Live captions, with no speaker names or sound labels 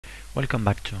Welcome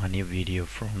back to a new video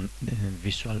from the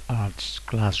Visual Arts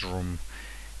classroom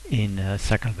in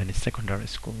Sacramento Secondary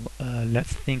School.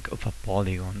 Let's think of a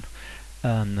polygon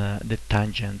and the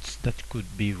tangents that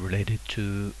could be related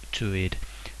to it.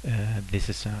 This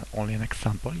is only an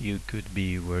example. You could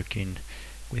be working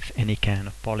with any kind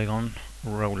of polygon,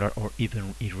 regular or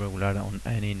even irregular, on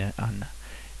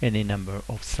any number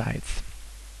of sides.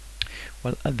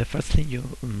 Well, the first thing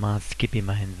you must keep in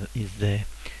mind is the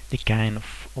kind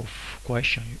of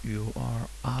question you are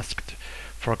asked.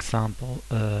 For example,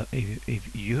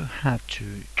 if you had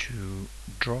to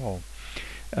draw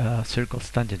circles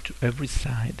tangent to every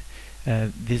side,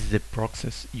 this is the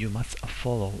process you must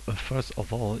follow. First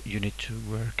of all, you need to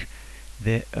work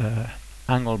the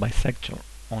angle bisector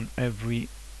on every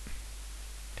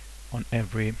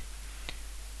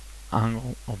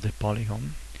angle of the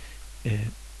polygon.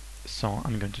 So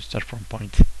I'm going to start from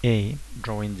point A,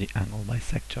 drawing the angle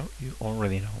bisector. You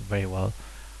already know very well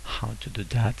how to do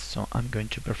that, so I'm going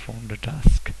to perform the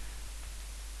task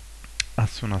as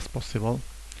soon as possible.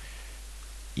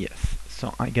 Yes,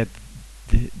 so I get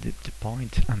the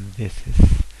point, and this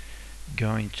is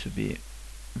going to be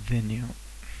the new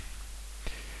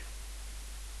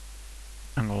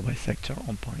angle bisector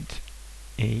on point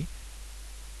A.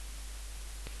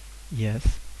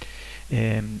 Yes.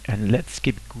 And let's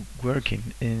keep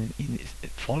working in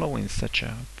following such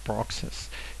a process.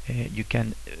 You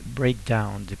can break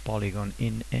down the polygon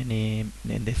in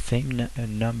the same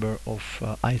number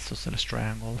of isosceles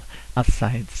triangle as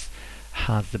sides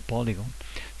has the polygon.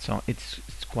 So it's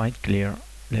quite clear.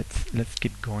 Let's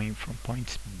keep going from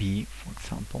point B, for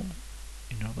example,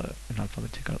 in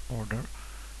alphabetical order.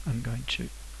 I'm going to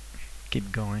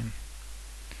keep going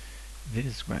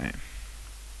this way.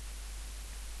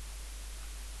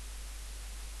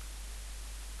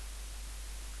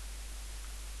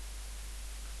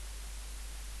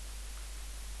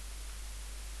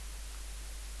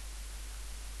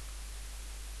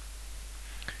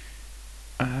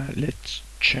 Let's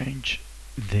change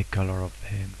the color of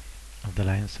the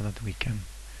line so that we can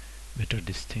better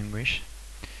distinguish.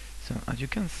 So as you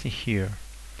can see here,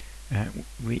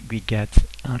 we get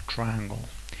a triangle.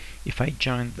 If I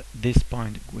join this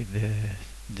point with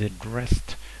the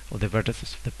rest of the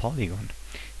vertices of the polygon,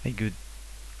 I could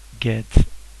get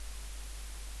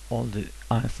all the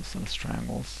isosceles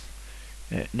triangles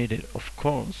needed. Of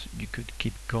course, you could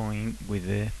keep going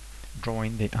with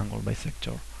drawing the angle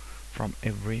bisector from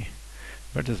every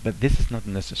vertex, but this is not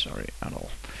necessary at all.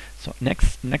 So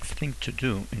next thing to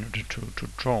do in order to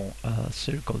draw a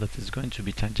circle that is going to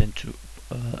be tangent to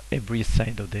every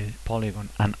side of the polygon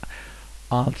and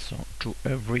also to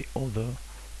every other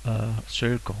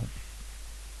circle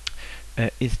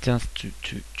is just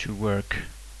to work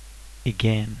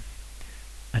again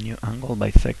a new angle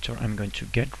bisector. I'm going to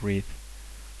get rid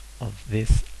of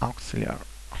these auxiliary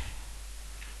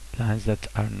lines that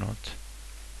are not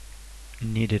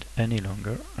needed any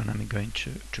longer, and I'm going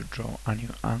to draw a new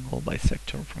angle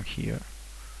bisector from here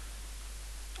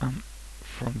and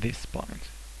from this point.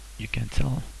 You can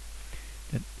tell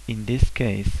that in this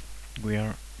case we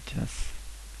are just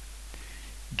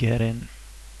getting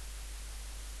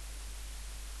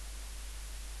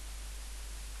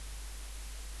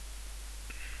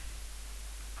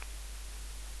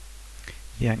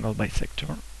the angle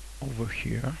bisector over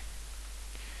here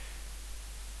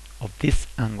of this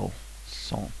angle.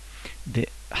 So the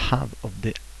half of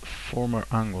the former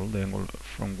angle, the angle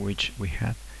from which we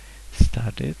had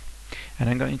started, and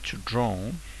I'm going to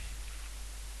draw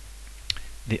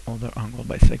the other angle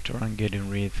bisector and getting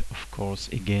rid, of course,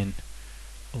 again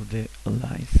of the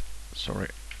lines. Sorry,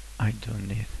 I don't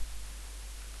need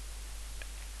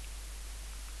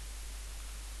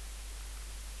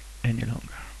any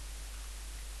longer.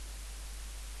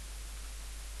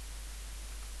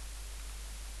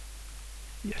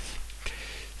 Yes.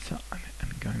 So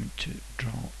I'm going to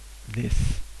draw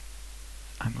this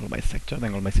angle bisector, the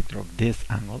angle bisector of this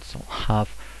angle, so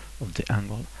half of the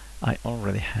angle I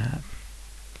already have.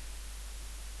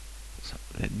 So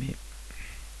let me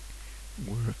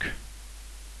work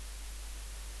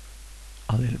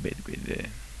a little bit with the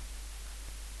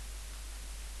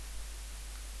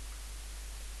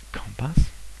compass,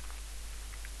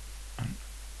 and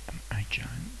I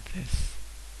join these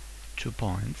 2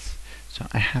 points. So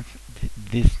I have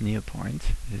this new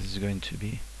point. This is going to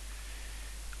be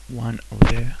one of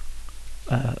the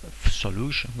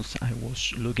solutions I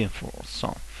was looking for.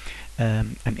 So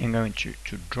I'm going to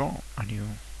draw a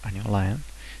new line.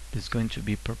 This is going to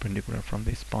be perpendicular from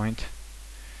this point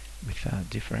with a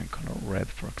different color, red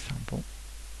for example,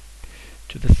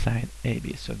 to the side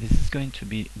AB. So this is going to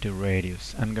be the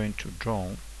radius. I'm going to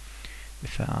draw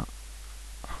with a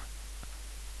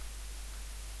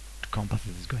compass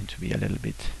is going to be a little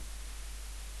bit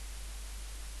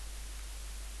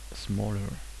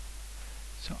smaller.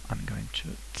 So I'm going to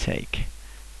take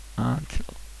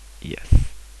until, yes,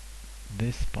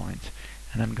 this point,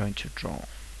 and I'm going to draw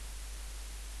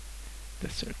the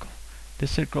circle. The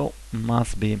circle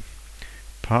must be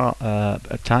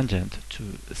a tangent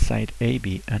to side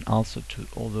AB and also to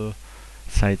other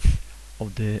sides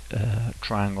of the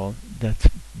triangle that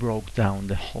broke down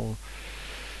the whole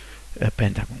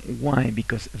pentagon. Why?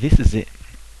 Because this is the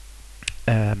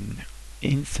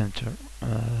in center.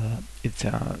 It's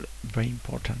a very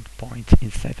important point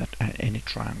inside that any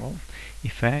triangle.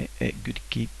 If I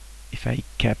if I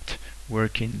kept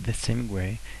working the same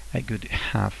way, I could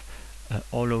have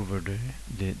all over the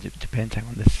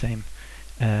pentagon the same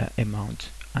amount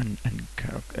and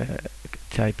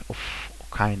type of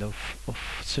kind of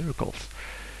circles.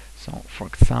 So for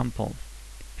example,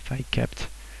 if I kept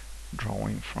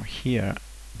drawing from here,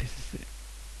 this is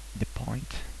the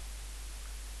point.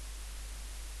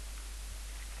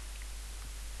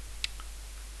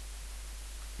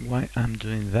 Why I'm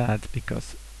doing that?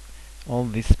 Because all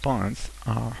these points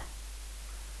are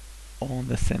on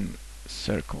the same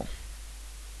circle,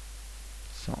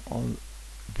 so all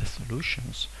the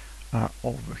solutions are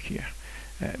over here.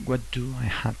 What do I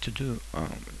have to do?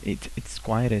 It's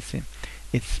quite easy.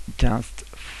 It's just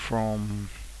from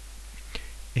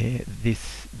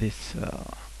this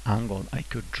angle I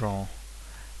could draw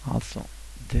also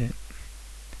the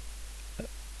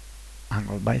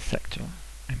angle bisector.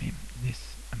 I mean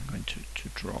this, I'm going to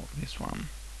draw this one.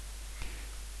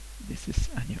 This is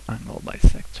a new angle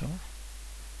bisector.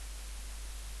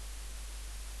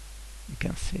 You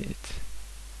can see it.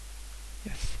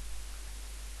 Yes.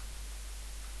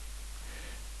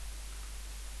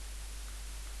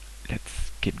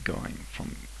 Let's keep going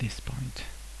from this point.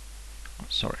 Oh,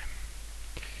 sorry.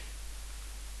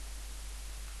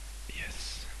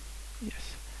 Yes.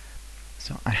 Yes.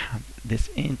 So I have this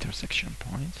intersection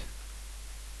point.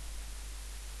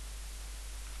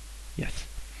 Yes.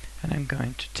 And I'm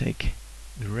going to take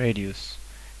the radius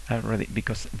already,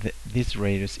 because this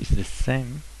radius is the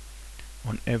same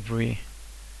on every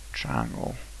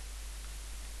triangle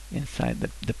inside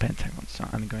the pentagon. So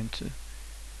I'm going to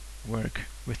work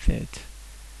with it,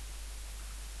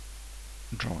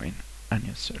 drawing a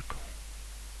new circle.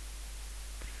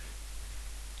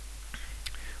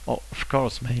 Oh, of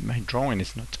course, my drawing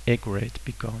is not accurate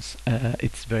because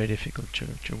it's very difficult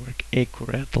to work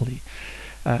accurately.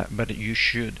 But you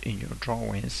should in your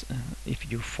drawings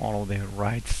if you follow the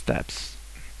right steps.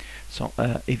 So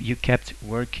if you kept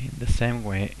working the same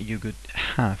way, you could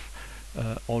have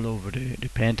all over the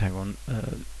pentagon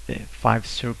 5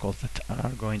 circles that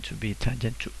are going to be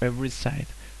tangent to every side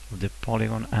of the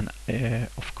polygon, and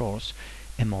of course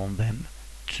among them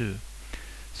 2.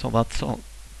 So that's all.